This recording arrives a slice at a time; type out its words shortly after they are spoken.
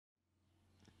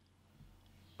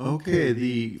Okay,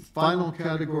 the final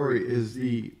category is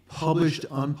the published,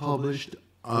 unpublished,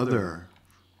 other.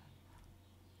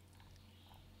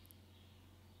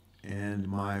 And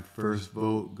my first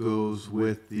vote goes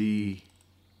with the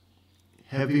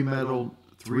Heavy Metal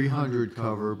 300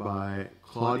 cover by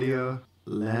Claudia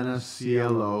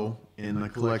Ianniciello in the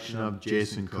collection of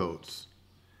Jason Coates.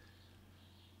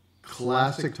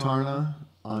 Classic Tarna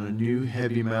on a new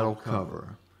heavy metal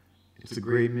cover. It's a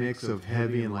great mix of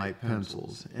heavy and light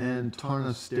pencils, and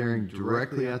Tarna staring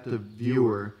directly at the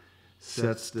viewer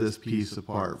sets this piece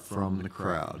apart from the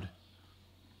crowd.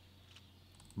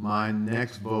 My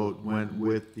next vote went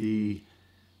with the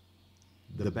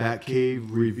Batcave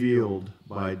Revealed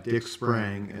by Dick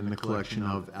Sprang in the collection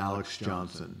of Alex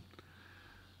Johnson.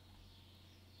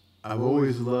 I've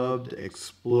always loved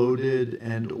exploded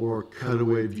and or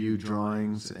cutaway view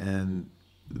drawings, and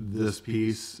this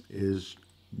piece is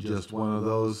just one of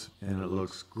those, and it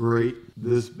looks great.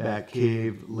 This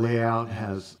Batcave layout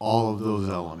has all of those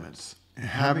elements.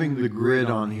 Having the grid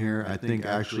on here, I think,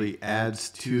 actually adds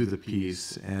to the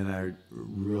piece, and I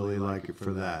really like it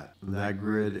for that. That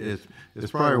grid is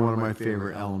probably one of my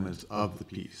favorite elements of the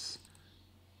piece.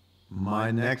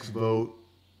 My next vote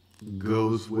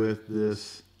goes with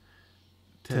this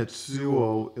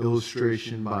Tetsuo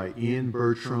illustration by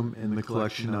Bertram in the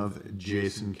collection of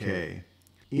Jason K.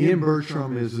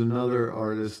 Bertram is another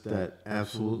artist that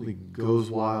absolutely goes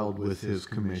wild with his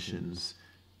commissions.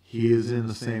 He is in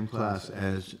the same class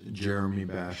as Jeremy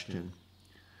Bastian.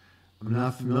 I'm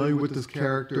not familiar with this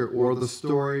character or the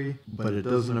story, but it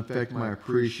doesn't affect my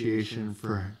appreciation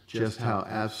for just how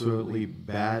absolutely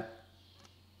bat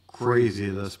crazy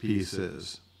this piece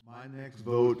is. My next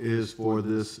vote is for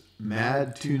this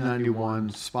Mad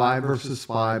 291 Spy vs.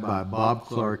 Spy by Bob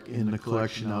Clarke in the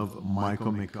collection of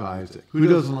Michael McIsaac. Who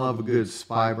doesn't love a good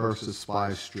Spy vs.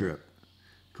 Spy strip?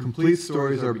 Complete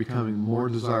stories are becoming more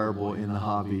desirable in the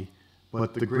hobby,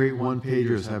 but the great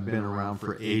one-pagers have been around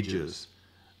for ages.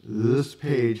 This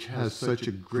page has such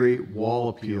a great wall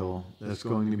appeal that's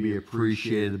going to be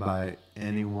appreciated by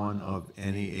anyone of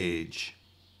any age.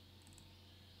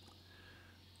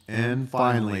 And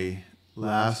finally,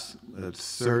 last but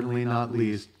certainly not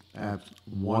least,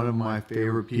 one of my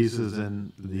favorite pieces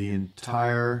in the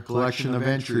entire collection of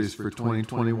entries for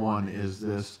 2021 is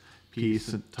this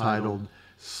piece titled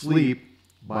Sleep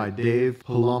by Dave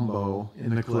Palumbo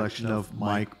in the collection of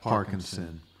Mike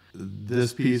Parkinson.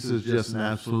 This piece is just an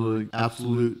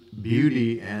absolute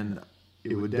beauty, and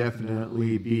it would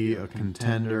definitely be a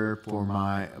contender for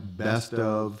my best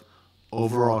of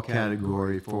overall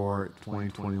category for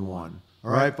 2021.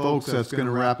 All right, folks, that's going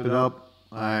to wrap it up.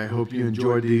 I hope you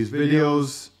enjoyed these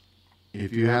videos.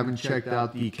 If you haven't checked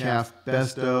out the CAF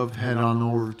Best Of, head on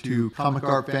over to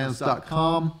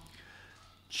ComicArtFans.com.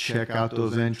 Check out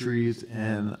those entries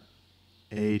and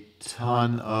a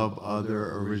ton of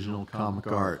other original comic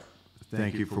art.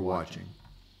 Thank you for watching.